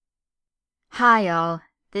Hi, all.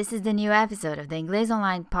 This is the new episode of the Inglés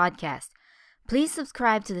Online podcast. Please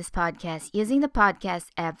subscribe to this podcast using the podcast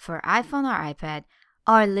app for iPhone or iPad,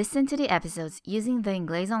 or listen to the episodes using the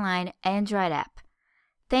Inglés Online Android app.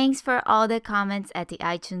 Thanks for all the comments at the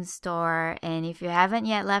iTunes store, and if you haven't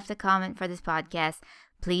yet left a comment for this podcast,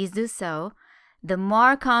 please do so. The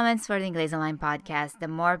more comments for the Inglés Online podcast, the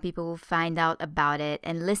more people will find out about it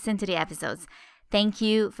and listen to the episodes. Thank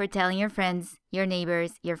you for telling your friends, your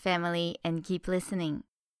neighbors, your family, and keep listening.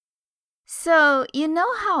 So, you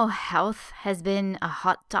know how health has been a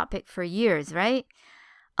hot topic for years, right?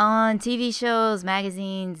 On TV shows,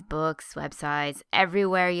 magazines, books, websites,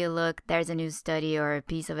 everywhere you look, there's a new study or a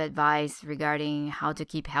piece of advice regarding how to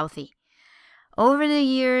keep healthy. Over the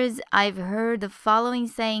years, I've heard the following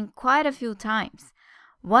saying quite a few times.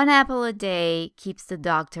 1 apple a day keeps the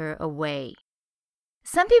doctor away.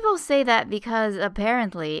 Some people say that because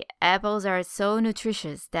apparently apples are so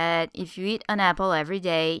nutritious that if you eat an apple every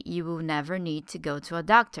day, you will never need to go to a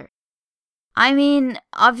doctor. I mean,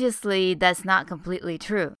 obviously that's not completely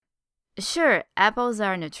true. Sure, apples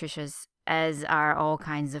are nutritious, as are all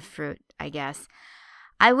kinds of fruit, I guess.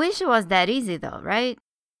 I wish it was that easy though, right?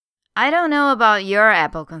 I don't know about your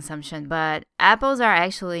apple consumption, but apples are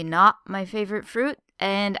actually not my favorite fruit,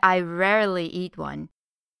 and I rarely eat one.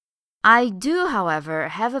 I do, however,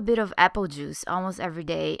 have a bit of apple juice almost every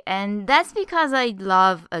day, and that's because I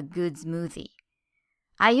love a good smoothie.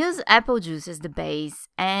 I use apple juice as the base,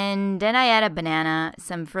 and then I add a banana,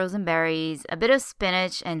 some frozen berries, a bit of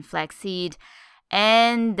spinach and flaxseed,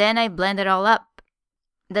 and then I blend it all up.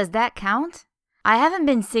 Does that count? I haven't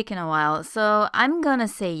been sick in a while, so I'm gonna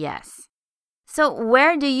say yes. So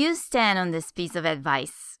where do you stand on this piece of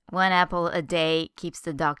advice? 1 apple a day keeps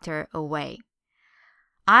the doctor away.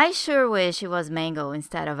 I sure wish it was mango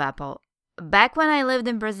instead of apple. Back when I lived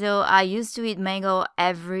in Brazil, I used to eat mango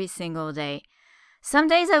every single day. Some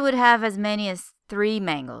days I would have as many as 3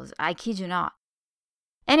 mangoes. I kid you not.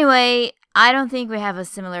 Anyway, I don't think we have a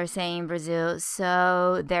similar saying in Brazil,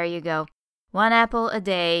 so there you go. 1 apple a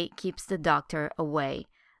day keeps the doctor away.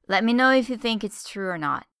 Let me know if you think it's true or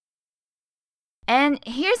not. And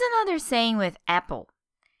here's another saying with apple.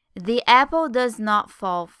 The apple does not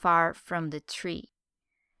fall far from the tree.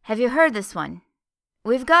 Have you heard this one?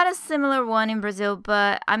 We've got a similar one in Brazil,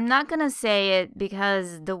 but I'm not going to say it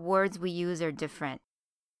because the words we use are different.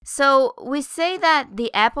 So we say that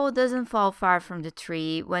the apple doesn't fall far from the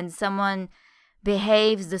tree when someone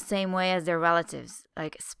behaves the same way as their relatives,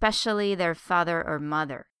 like especially their father or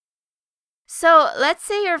mother. So let's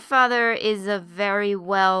say your father is a very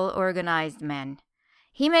well-organized man.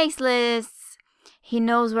 He makes lists. He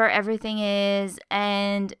knows where everything is,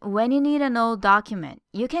 and when you need an old document,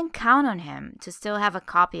 you can count on him to still have a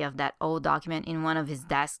copy of that old document in one of his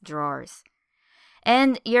desk drawers.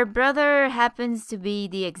 And your brother happens to be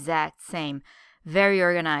the exact same, very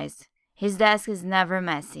organized. His desk is never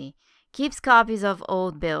messy, keeps copies of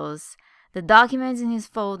old bills. The documents in his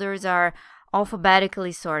folders are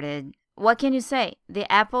alphabetically sorted. What can you say? The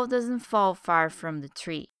apple doesn't fall far from the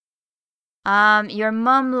tree. Your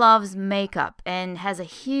mom loves makeup and has a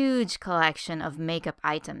huge collection of makeup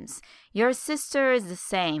items. Your sister is the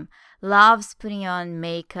same, loves putting on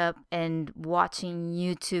makeup and watching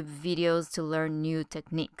YouTube videos to learn new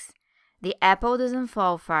techniques. The apple doesn't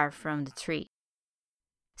fall far from the tree.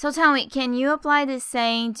 So tell me, can you apply this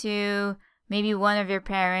saying to maybe one of your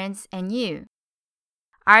parents and you?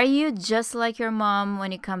 Are you just like your mom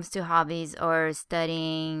when it comes to hobbies or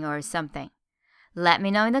studying or something? Let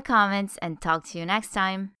me know in the comments and talk to you next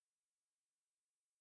time.